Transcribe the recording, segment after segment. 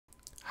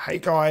Hey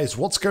guys,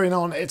 what's going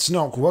on? It's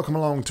Nock. Welcome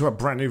along to a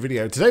brand new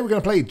video. Today we're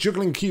going to play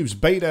Juggling Cubes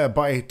Beta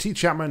by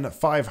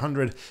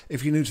TChapman500.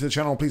 If you're new to the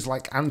channel, please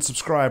like and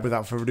subscribe.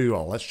 Without further ado,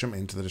 let's jump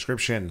into the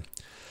description.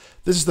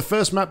 This is the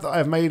first map that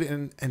I've made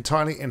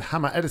entirely in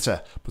Hammer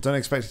Editor, but don't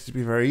expect it to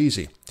be very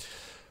easy.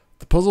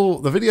 The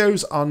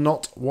videos are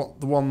not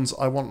the ones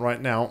I want right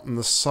now, and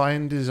the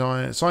sign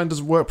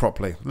doesn't work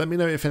properly. Let me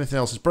know if anything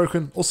else is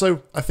broken.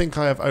 Also, I think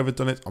I have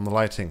overdone it on the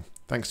lighting.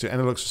 Thanks to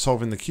Enelux for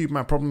solving the cube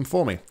map problem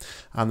for me.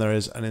 And there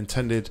is an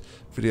intended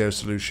video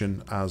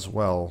solution as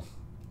well.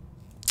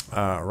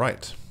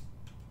 Right.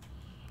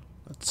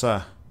 Let's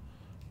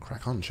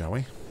crack on, shall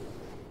we?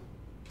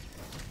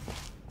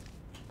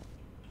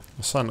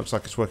 The sign looks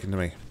like it's working to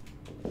me.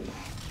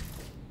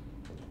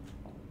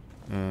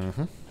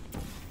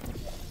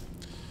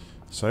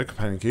 So,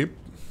 companion cube.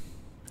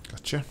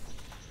 Gotcha.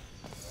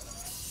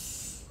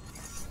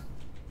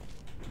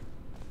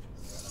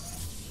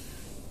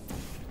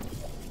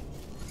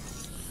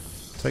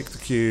 Take the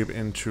cube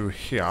into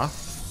here,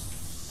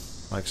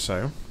 like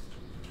so.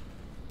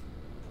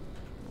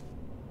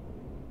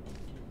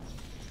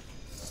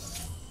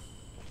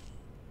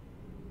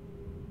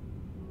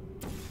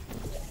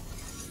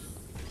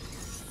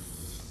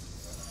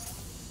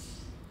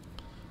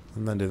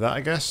 And then do that,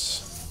 I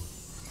guess.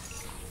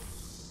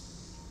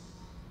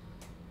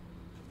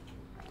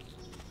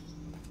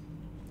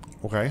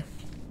 Okay.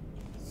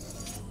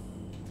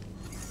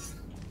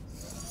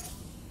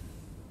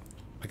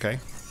 Okay.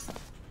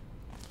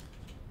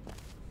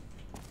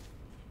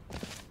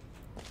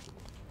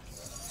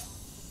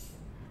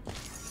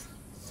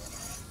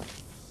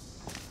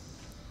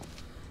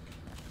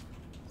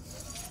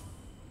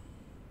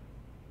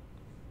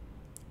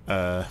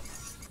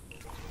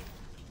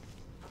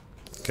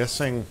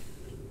 Guessing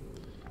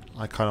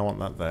I kind of want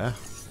that there.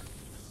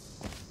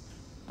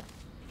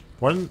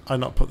 Why didn't I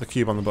not put the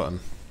cube on the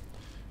button?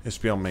 It's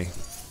beyond me.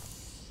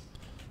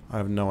 I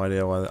have no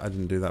idea why I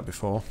didn't do that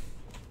before.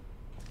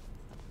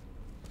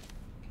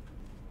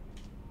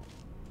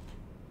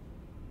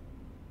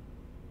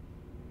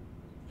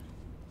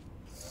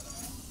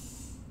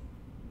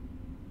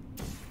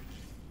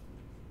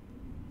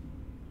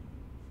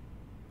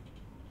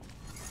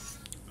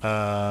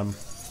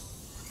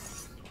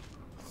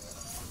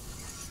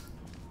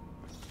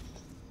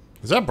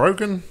 Is that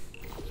broken?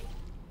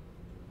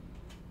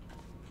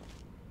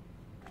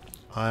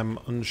 I'm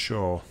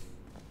unsure.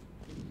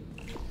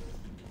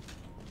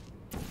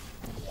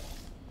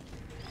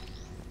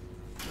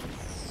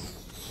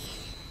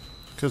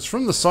 Because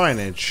from the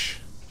signage,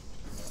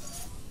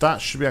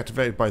 that should be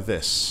activated by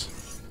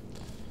this.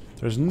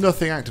 There's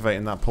nothing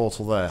activating that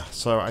portal there.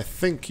 So I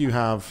think you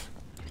have...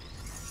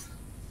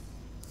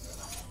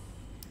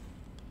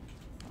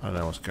 I don't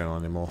know what's going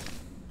on anymore.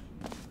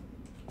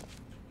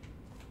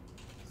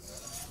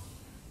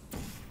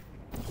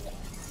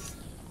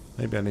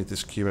 Maybe I need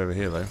this cube over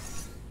here, though.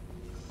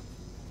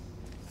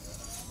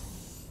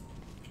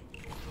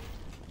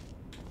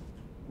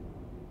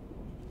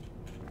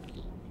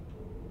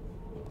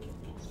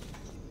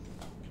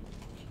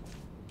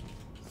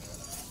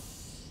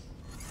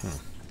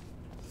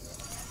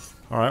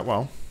 Alright,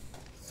 well.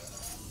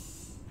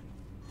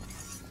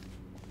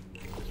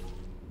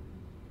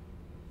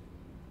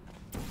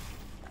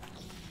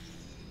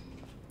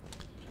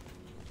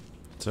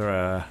 There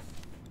are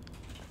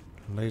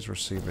laser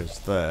receivers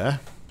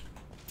there.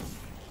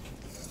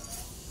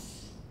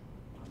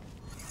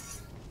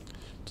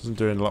 Doesn't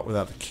do a lot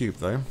without the cube,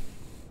 though.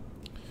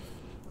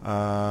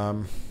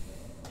 Don't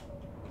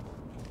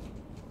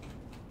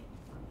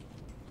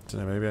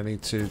know, maybe I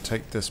need to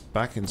take this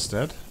back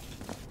instead.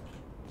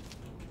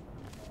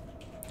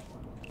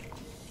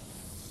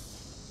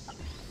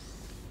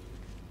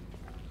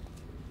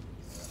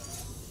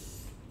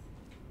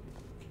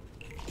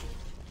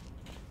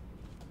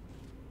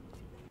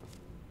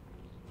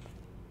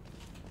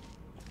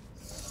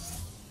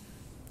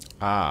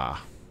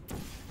 Ah.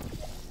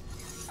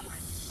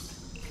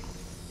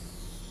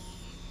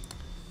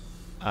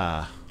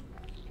 Ah.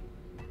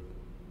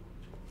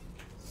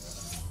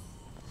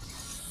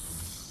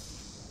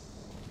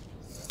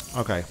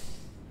 Okay.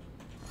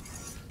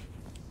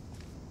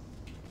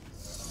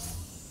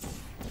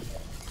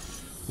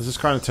 This is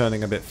kind of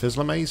turning a bit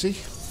fizzle-mazy.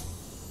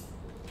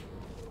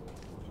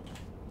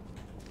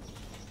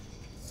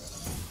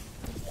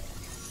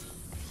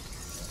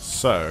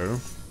 So,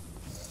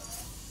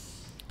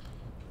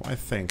 what I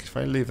think, if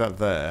I leave that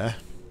there,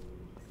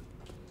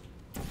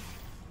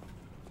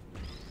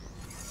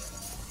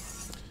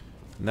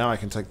 now I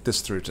can take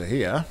this through to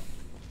here,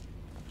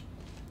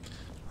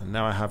 and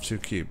now I have two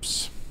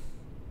cubes.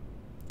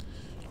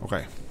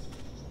 Okay.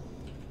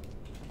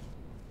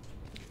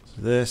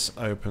 So this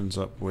opens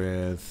up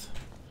with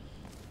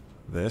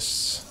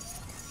this.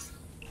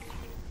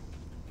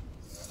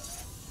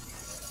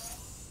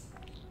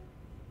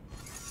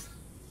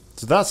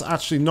 So that's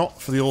actually not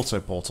for the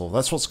auto portal.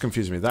 That's what's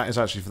confusing me. That is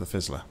actually for the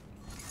fizzler.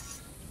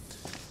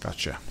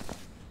 Gotcha.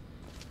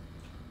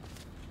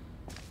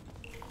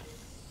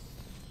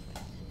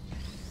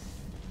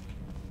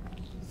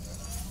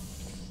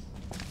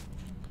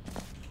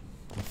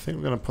 think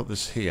we're going to put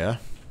this here.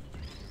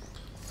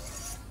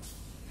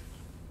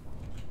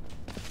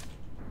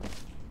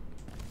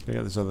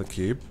 Get this other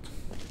cube.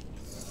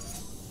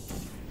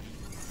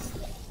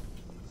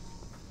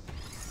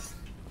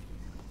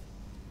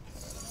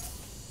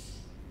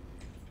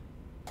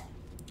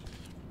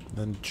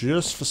 Then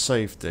just for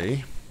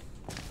safety,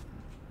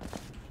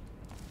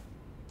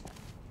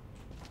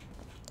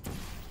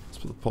 let's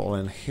put the portal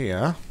in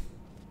here.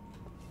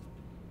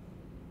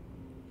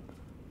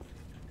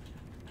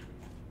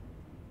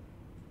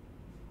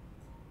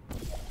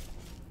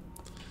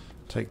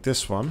 Take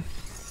this one.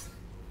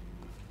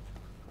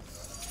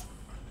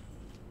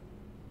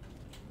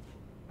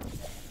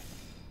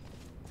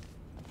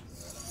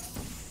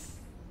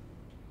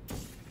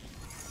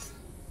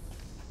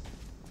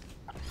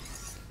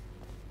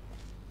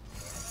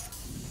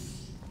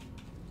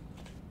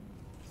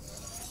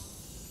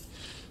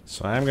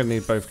 So I am going to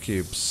need both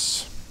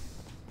cubes.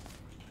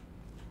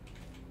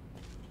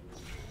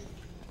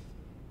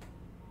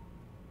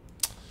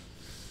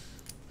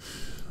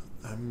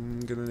 I'm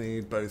going to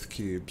need both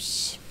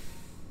cubes.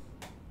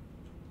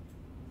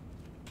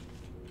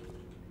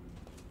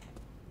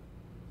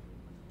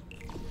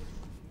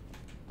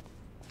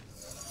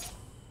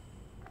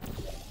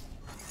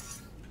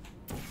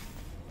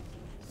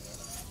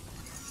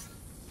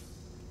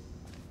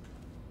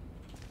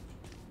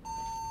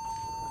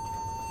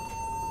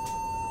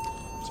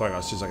 Sorry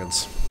guys, 2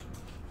 seconds.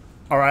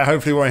 Alright,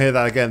 hopefully you won't hear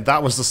that again.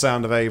 That was the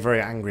sound of a very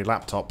angry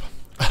laptop.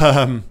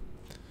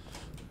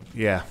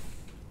 Yeah.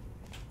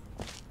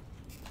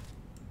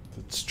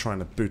 It's trying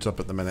to boot up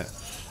at the minute.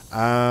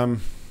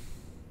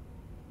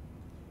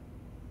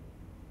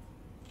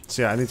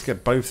 So yeah, I need to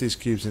get both these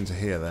cubes into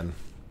here then.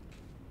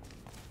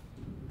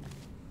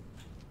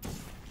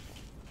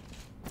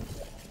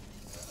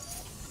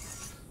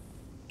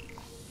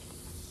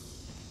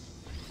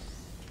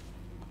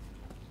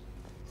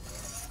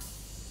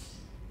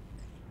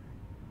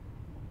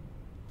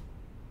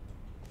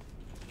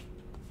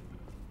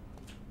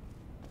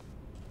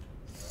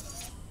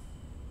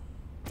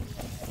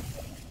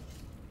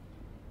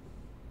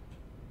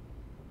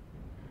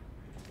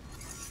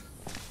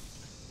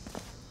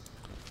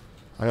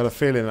 I got a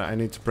feeling that I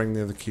need to bring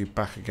the other cube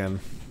back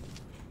again.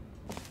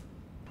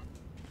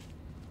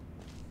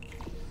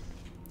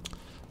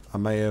 I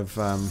may have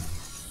gone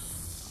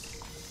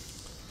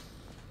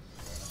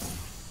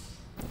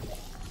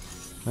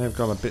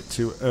a bit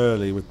too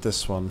early with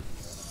this one,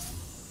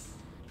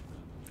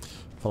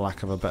 for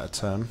lack of a better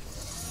term.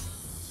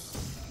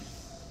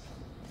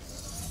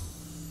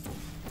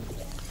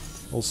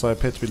 Also, I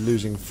appear to be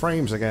losing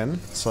frames again,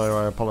 so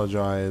I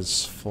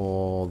apologise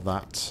for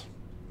that.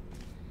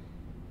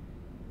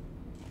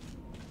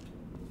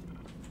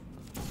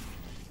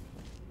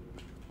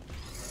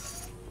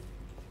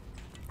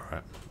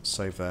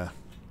 Save there.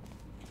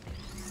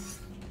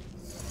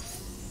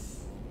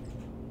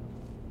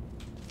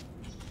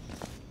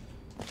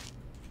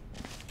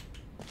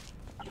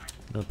 I'm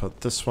going to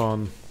put this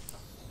one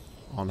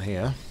on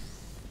here,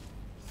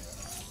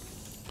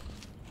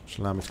 which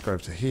will allow me to go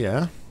over to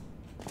here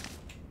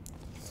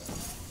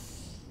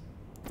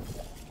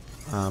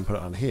and put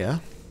it on here.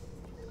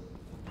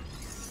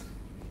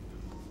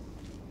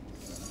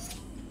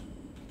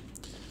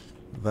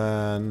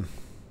 Then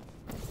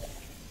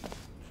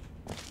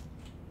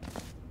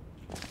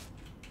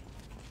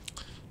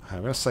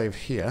I'm going to save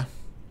here.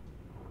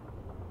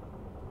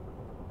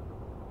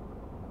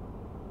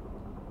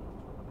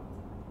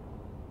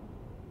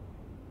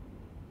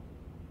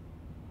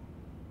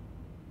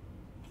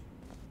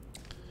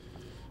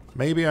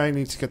 Maybe I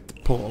need to get the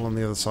portal on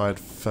the other side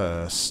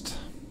first.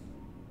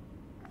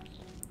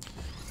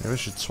 Maybe I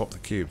should swap the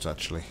cubes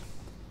actually.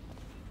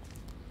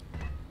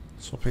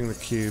 Swapping the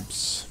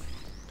cubes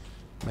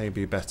may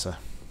be better.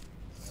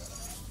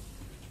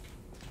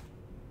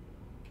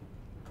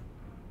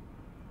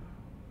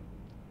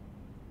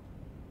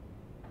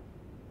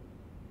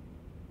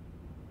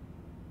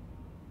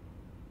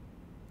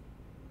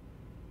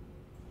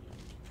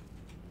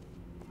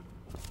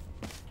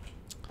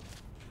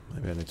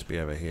 Maybe I need to be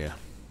over here.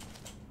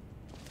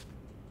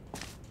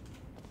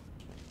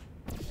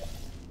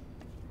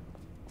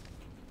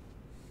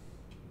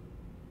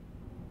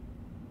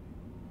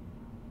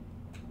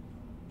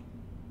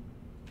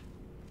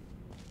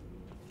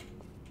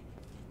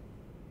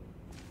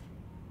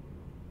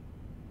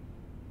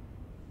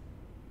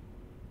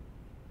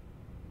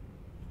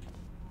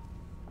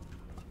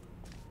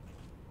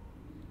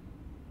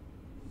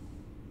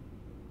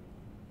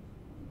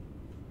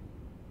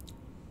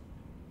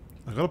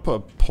 I've got to put a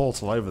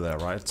portal over there,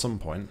 right, at some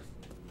point.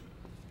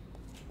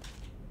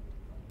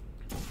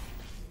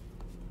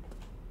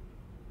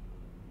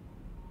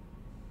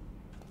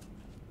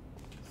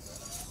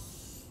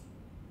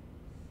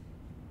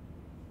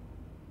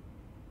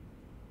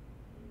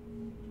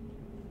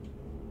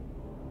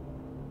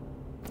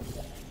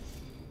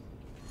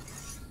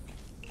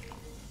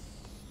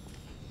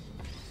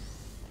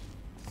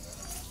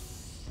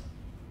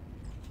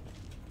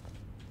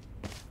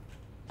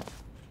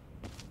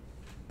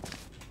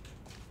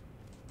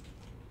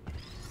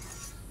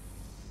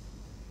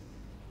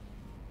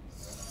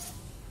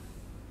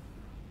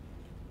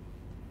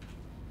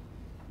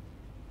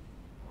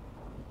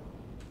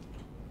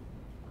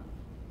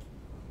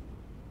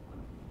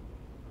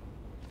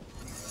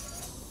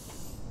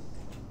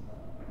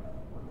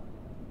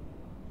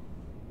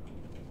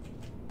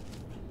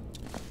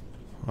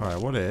 Alright,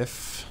 what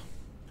if...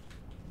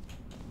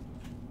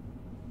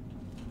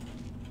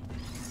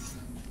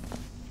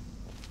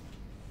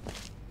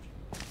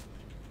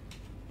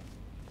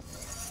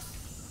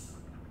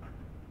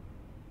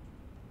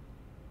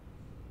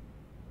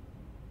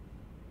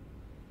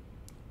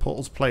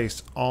 portal's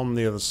placed on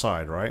the other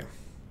side, right?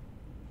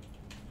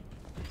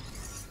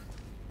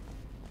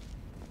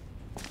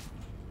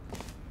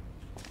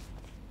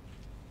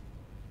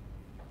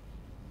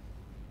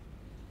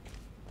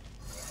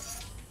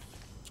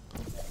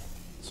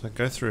 So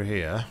go through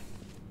here.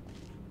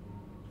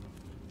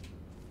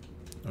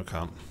 I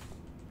can't.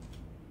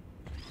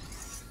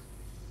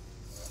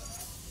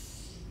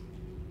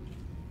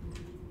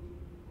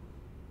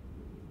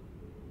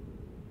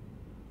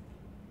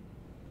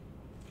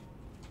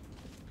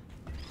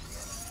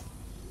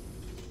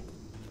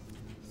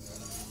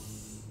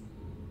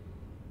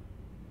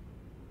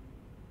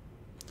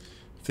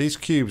 If these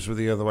cubes were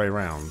the other way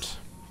around,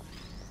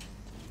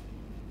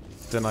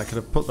 then I could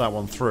have put that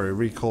one through,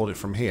 recalled it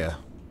from here.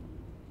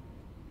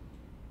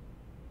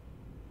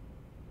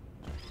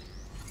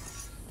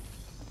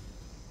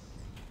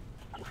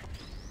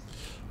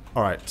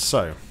 Alright,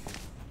 so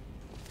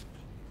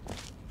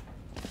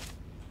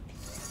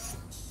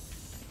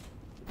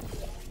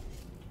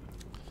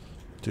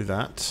do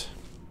that.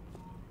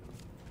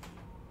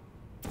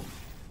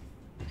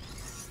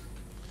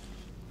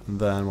 And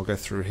then we'll go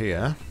through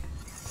here.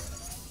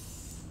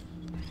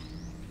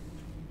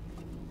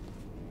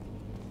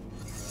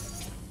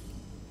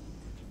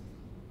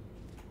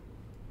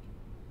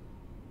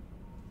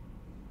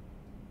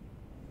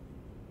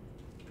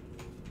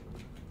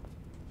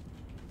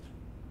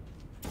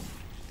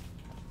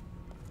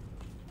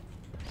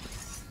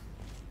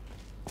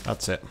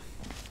 That's it.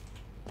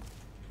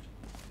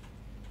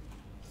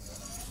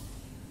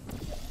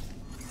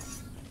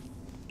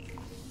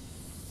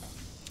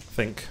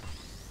 Think.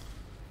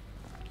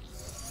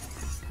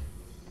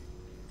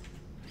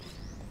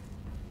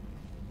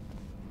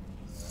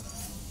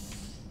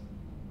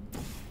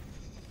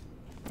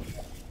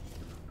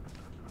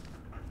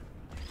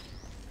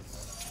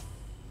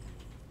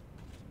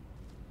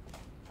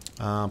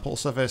 Portal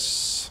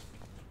surface.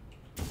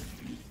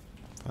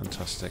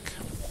 Fantastic.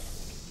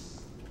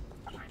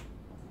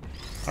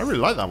 I really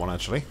like that one,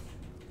 actually.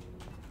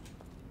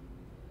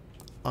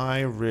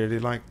 I really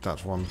like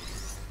that one.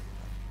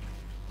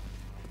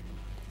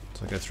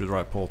 So I go through the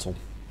right portal.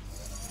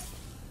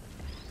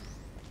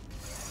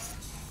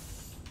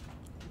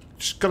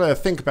 Just got to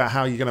think about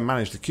how you're going to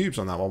manage the cubes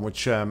on that one,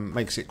 which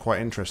makes it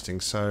quite interesting.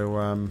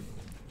 So,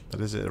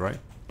 that is it, right?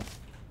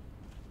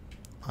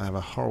 I have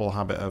a horrible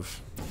habit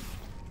of...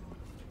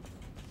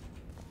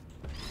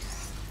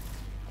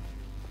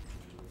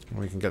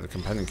 we can get the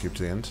companion cube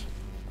to the end.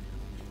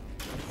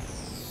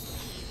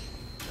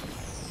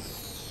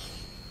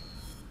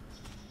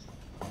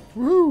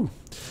 Woo!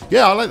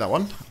 Yeah, I like that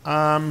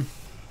one.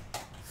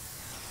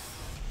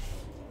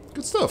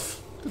 Good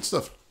stuff. Good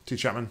stuff,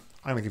 TChapman.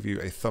 I'm going to give you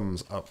a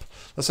thumbs up.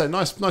 Let's say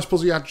nice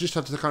puzzle. You just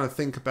had to kind of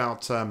think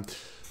about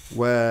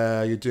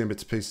where you're doing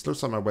bits and pieces.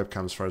 Looks like my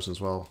webcam's frozen as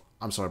well.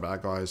 I'm sorry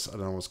about that, guys. I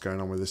don't know what's going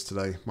on with this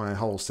today. My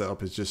whole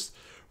setup is just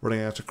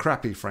running out a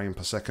crappy frame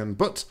per second.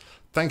 But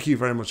thank you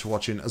very much for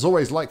watching. As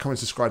always, like, comment,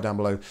 subscribe down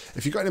below.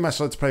 If you've got any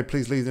matches to play,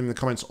 please leave them in the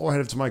comments or head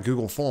over to my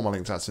Google form. I'll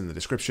link to that in the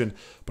description.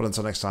 But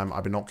until next time,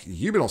 I've been Nock.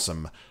 You've been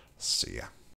awesome. See ya.